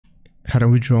How to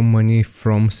withdraw money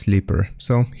from Sleeper.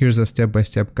 So here's a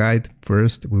step-by-step guide.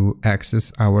 First, we will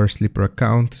access our Sleeper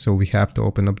account. So we have to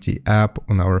open up the app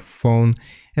on our phone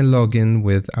and log in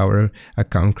with our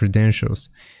account credentials.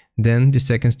 Then the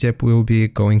second step will be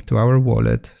going to our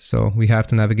wallet. So we have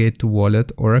to navigate to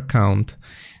wallet or account.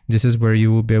 This is where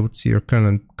you will be able to see your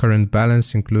current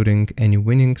balance, including any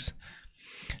winnings.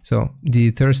 So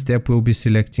the third step will be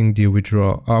selecting the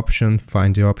withdraw option.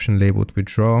 Find the option labeled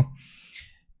withdraw.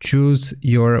 Choose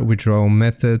your withdrawal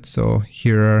method. So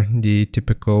here are the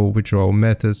typical withdrawal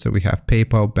methods. So we have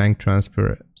PayPal, bank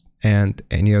transfer, and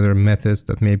any other methods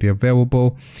that may be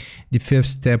available. The fifth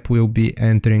step will be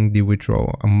entering the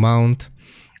withdrawal amount.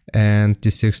 And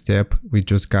the sixth step, we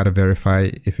just gotta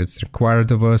verify if it's required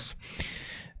of us.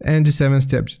 And the seventh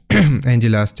step, and the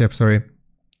last step, sorry,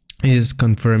 is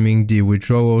confirming the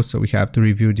withdrawal. So we have to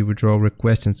review the withdrawal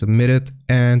request and submit it,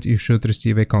 and you should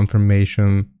receive a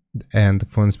confirmation and the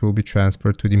funds will be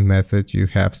transferred to the method you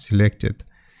have selected.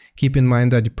 Keep in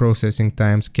mind that the processing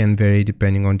times can vary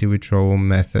depending on the withdrawal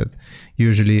method,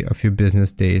 usually a few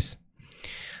business days.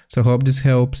 So hope this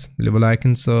helps. Leave a like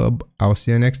and sub. I'll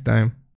see you next time.